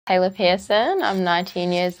Tayla Pearson. I'm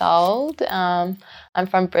 19 years old. I'm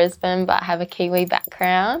from Brisbane but have a Kiwi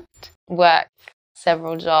background. Work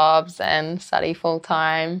several jobs and study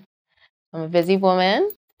full-time. I'm a busy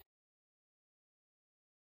woman.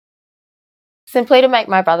 Simply to make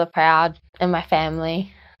my brother proud and my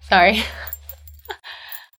family. Sorry.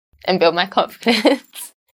 And build my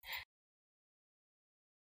confidence.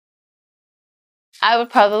 I would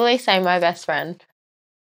probably say my best friend.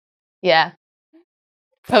 Yeah.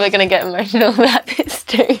 Probably going to get emotional about this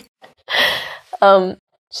too.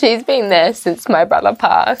 She's been there since my brother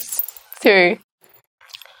passed, through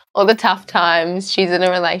all the tough times. She's in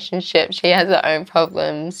a relationship. She has her own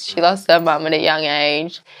problems. She lost her mum at a young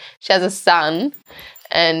age. She has a son,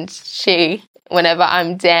 and whenever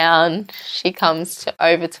I'm down, she comes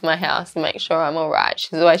over to my house and makes sure I'm all right.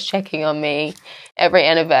 She's always checking on me. Every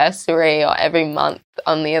anniversary or every month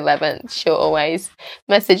on the 11th, she'll always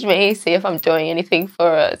message me, see if I'm doing anything for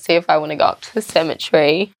her, see if I want to go up to the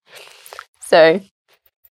cemetery. So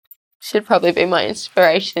she'd probably be my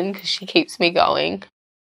inspiration because she keeps me going.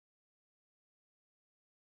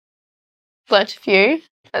 Learnt a few,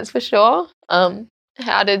 that's for sure.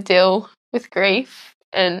 How to deal with grief,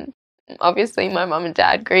 and obviously my mum and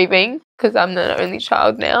dad grieving because I'm the only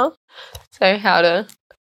child now. So how to,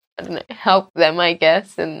 I don't know, help them, I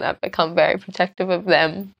guess, and I've become very protective of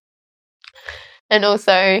them. And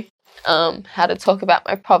also how to talk about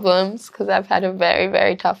my problems, because I've had a very,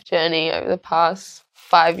 very tough journey over the past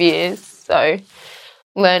 5 years. So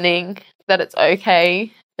learning that it's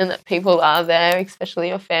okay and that people are there, especially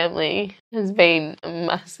your family, has been a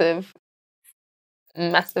massive,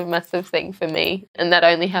 massive, massive thing for me. And that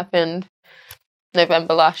only happened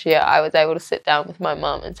November last year. I was able to sit down with my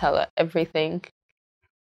mum and tell her everything.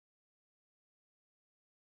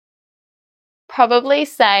 Probably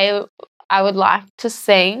say I would like to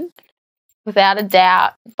sing, without a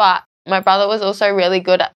doubt, but my brother was also really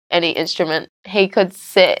good at any instrument. He could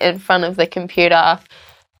sit in front of the computer,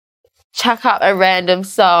 chuck up a random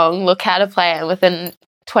song, look how to play it, and within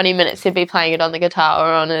 20 minutes he'd be playing it on the guitar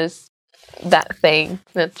or on that thing,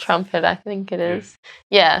 the trumpet, I think it is.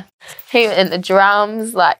 Yeah. He and the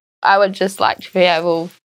drums, like, I would just like to be able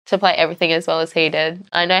to play everything as well as he did.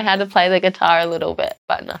 I know how to play the guitar a little bit,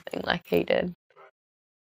 but nothing like he did.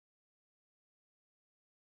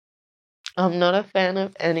 I'm not a fan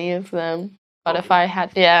of any of them, but if I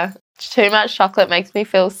had, too much chocolate makes me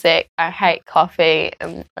feel sick. I hate coffee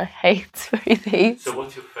and I hate smoothies. So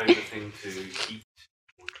what's your favourite thing to eat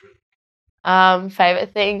or drink?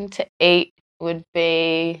 Favourite thing to eat would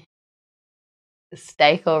be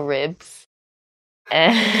steak or ribs.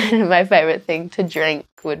 And my favourite thing to drink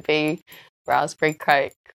would be raspberry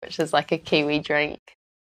Coke, which is like a Kiwi drink.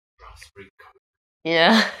 Raspberry Coke?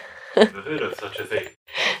 Yeah. Never heard of such a thing.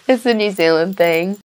 It's a New Zealand thing.